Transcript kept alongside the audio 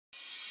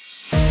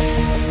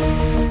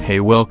Hey,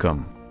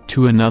 welcome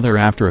to another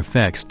After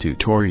Effects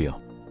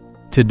tutorial.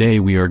 Today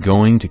we are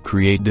going to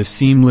create this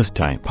seamless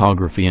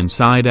typography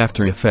inside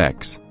After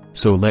Effects,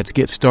 so let's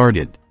get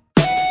started.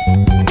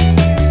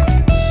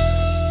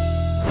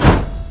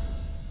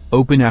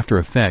 Open After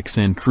Effects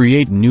and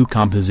create new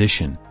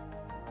composition.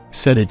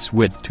 Set its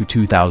width to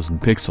 2000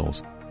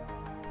 pixels,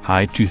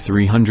 height to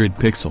 300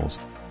 pixels,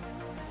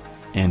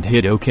 and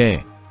hit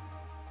OK.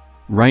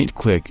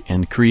 Right-click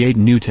and create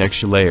new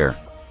text layer.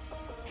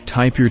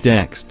 Type your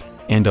text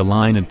and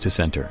align it to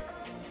center.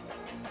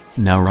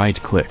 Now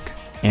right-click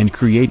and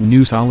create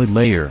new solid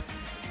layer.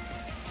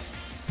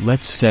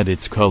 Let's set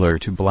its color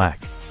to black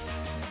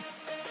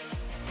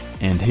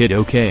and hit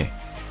OK.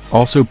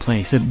 Also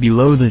place it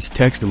below this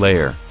text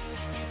layer.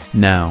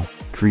 Now,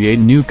 create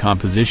new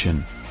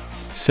composition.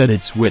 Set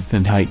its width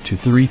and height to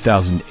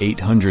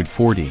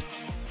 3840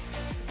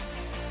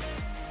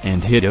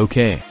 and hit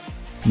OK.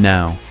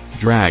 Now,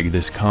 drag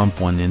this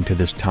comp1 into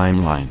this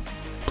timeline.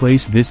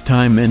 Place this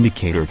time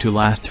indicator to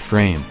last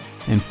frame,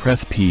 and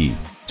press P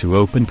to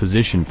open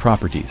position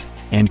properties,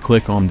 and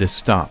click on this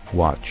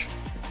stopwatch.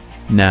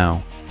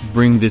 Now,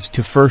 bring this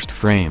to first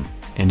frame,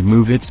 and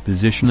move its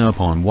position up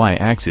on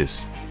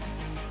Y-axis.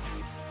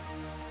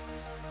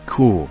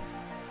 Cool.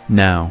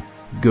 Now,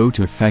 go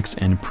to Effects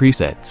and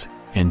Presets,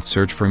 and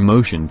search for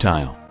Motion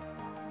Tile.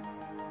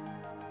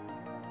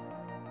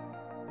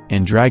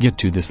 And drag it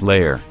to this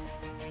layer.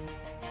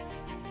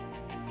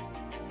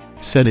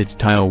 Set its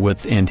tile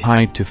width and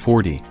height to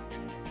 40.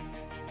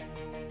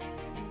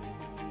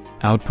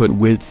 Output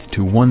width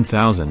to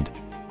 1000.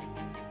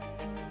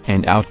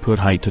 And output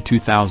height to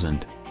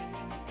 2000.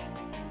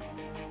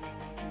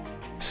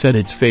 Set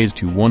its phase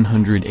to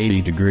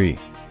 180 degree.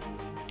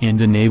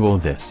 And enable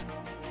this.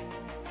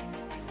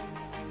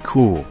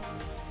 Cool.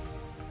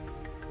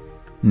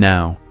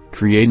 Now,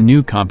 create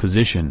new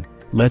composition.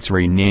 Let's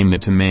rename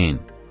it to main.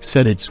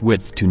 Set its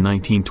width to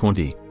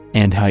 1920,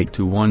 and height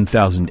to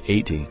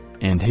 1080.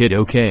 And hit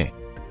OK.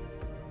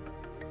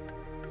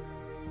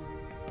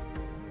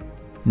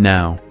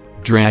 Now,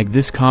 drag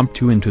this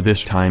comp2 into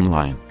this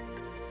timeline.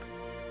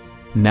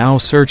 Now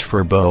search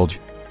for bulge,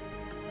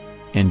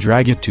 and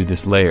drag it to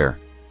this layer.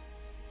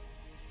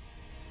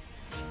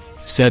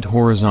 Set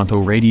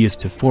horizontal radius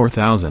to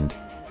 4000.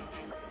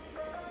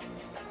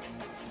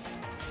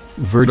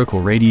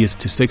 Vertical radius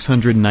to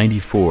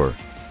 694.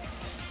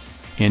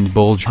 And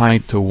bulge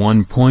height to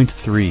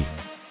 1.3.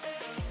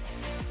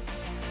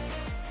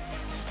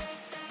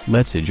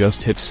 Let's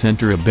adjust its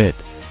center a bit.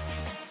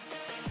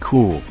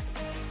 Cool.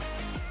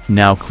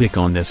 Now click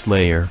on this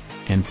layer,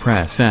 and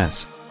press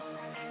S.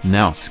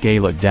 Now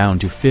scale it down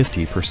to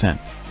 50%.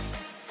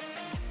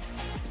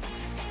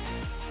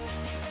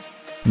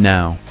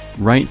 Now,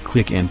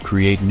 right-click and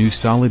create new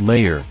solid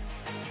layer.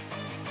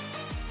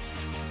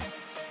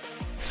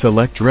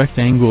 Select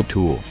Rectangle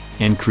tool,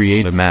 and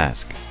create a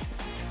mask.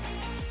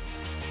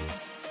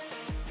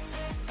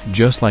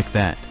 Just like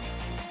that.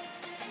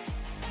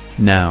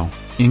 Now,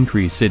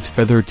 increase its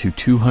feather to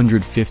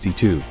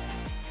 252.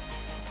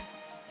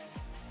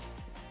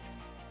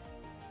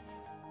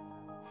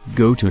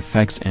 Go to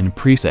Effects and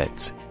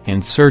Presets,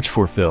 and search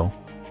for Fill.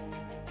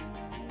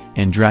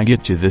 And drag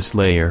it to this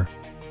layer.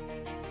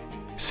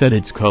 Set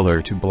its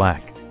color to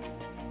black.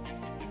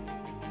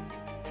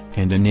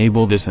 And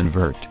enable this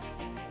invert.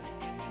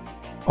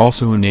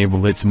 Also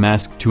enable its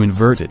mask to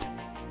invert it.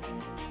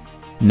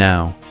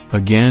 Now,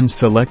 again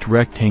select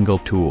Rectangle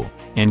tool,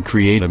 and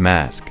create a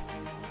mask.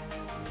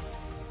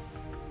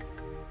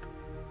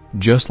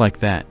 Just like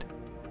that.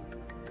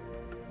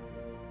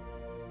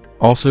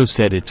 Also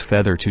set its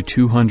feather to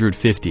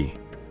 250.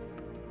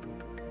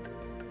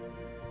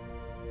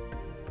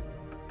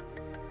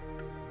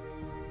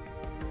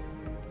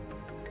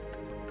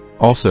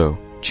 Also,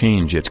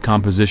 change its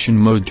composition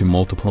mode to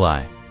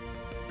multiply.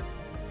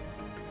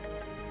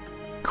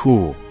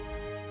 Cool.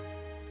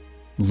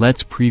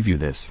 Let's preview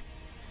this.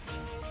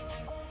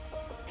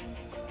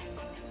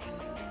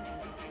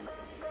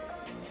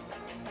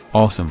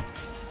 Awesome.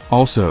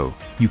 Also,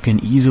 you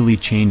can easily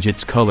change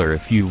its color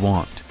if you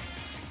want.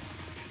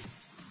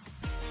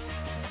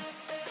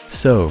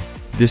 So,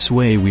 this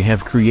way we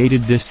have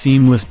created this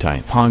seamless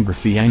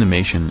typography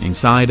animation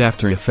inside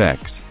After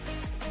Effects.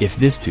 If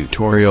this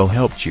tutorial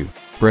helped you,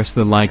 press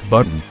the like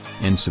button,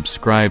 and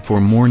subscribe for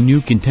more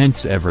new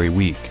contents every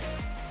week.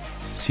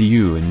 See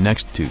you in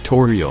next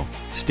tutorial,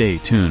 stay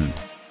tuned.